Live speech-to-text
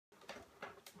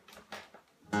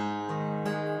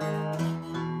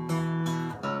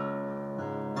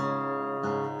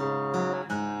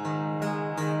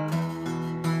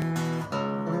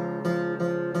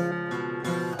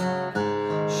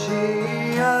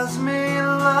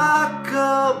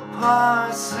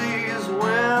Pisces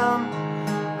when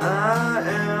I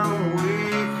am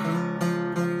weak.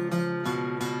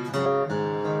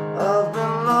 I've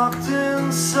been locked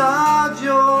inside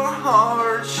your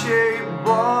heart-shaped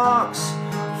box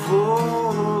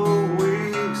for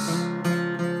weeks.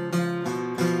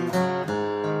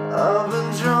 I've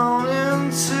been drawn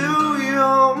into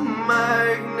your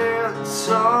magnetar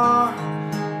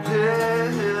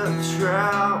pit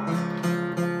trap.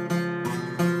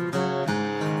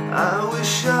 I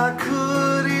wish I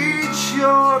could eat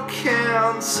your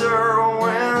cancer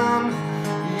when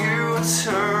you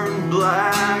turn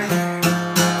black.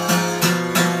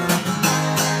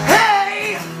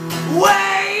 Hey,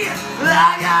 wait,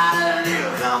 I got a new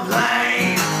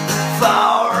complaint.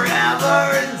 Forever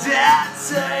in debt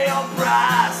to your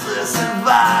priceless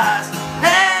advice.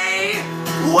 Hey,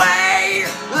 wait,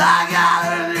 I got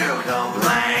a new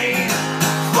complaint.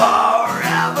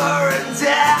 Forever in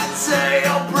debt to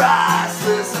your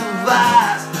priceless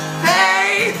advice.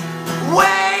 Hey,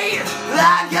 wait,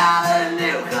 I got a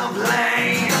new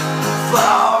complaint.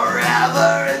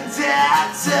 Forever in debt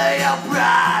to your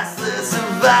priceless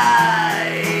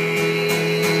advice.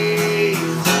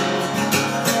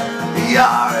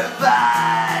 Your advice.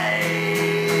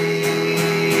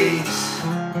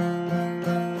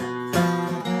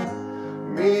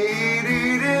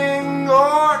 Meat-eating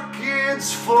orchids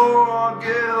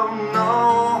forgive no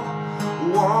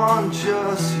one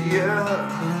just yet.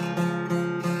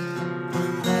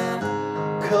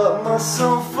 Cut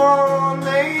myself on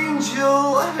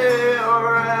angel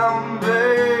hair and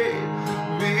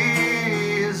baby's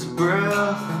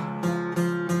breath.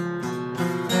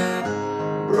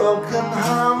 Broken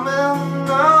hymen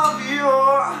of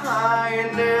your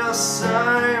highness,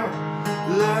 I'm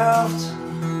left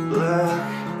black.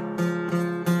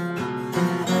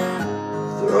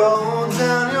 Throw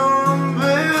down your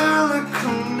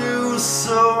umbilical noose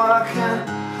so I can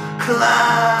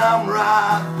climb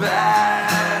right back.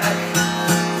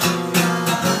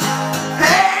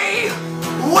 Hey,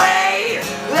 wait,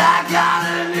 I got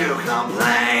a new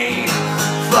complaint.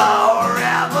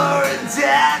 Forever in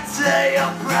debt to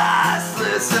your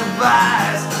priceless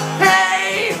advice.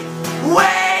 Hey,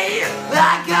 wait, I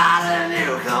got a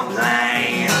new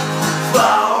complaint.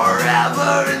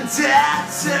 Forever in debt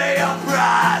to your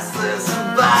priceless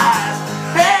advice.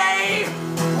 Hey,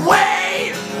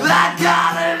 wait, I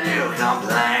got a new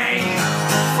complaint.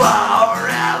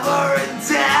 Forever in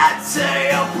debt to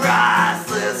your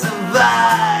priceless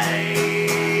advice.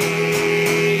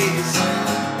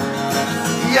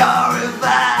 Your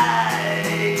advice.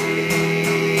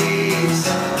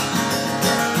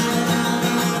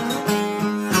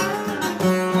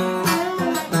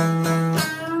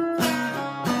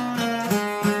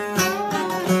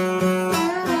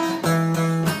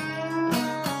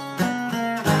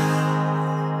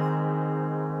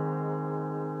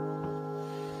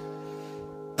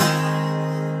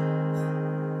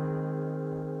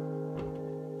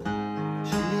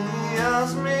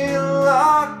 As me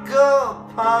like a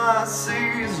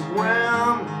Pisces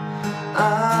when I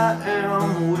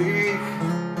am weak.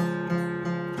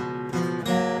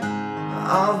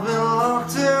 I've been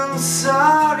locked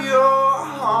inside your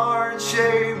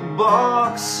heart-shaped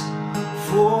box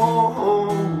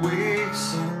for weeks.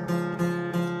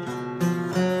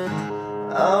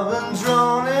 I've been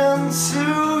drawn into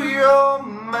your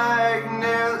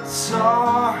magnetar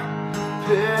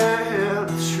pit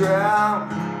trap.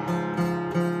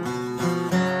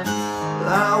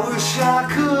 I wish I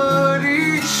could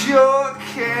eat your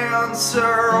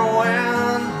cancer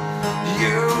when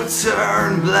you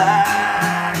turn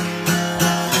black.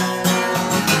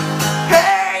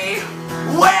 Hey,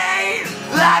 wait,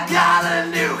 I got a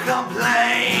new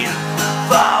complaint.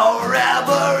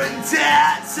 Forever in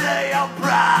debt to your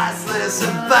priceless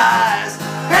advice.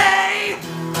 Hey,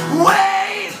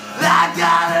 wait, I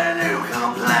got a new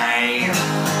complaint.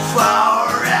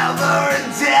 Forever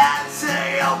in debt to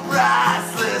your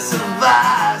priceless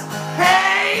advice.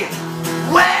 Hey,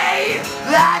 wait,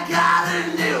 I got a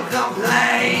new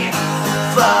complaint.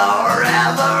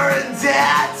 Forever in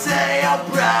debt to your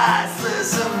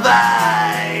priceless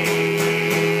advice.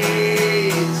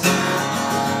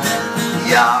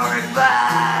 Your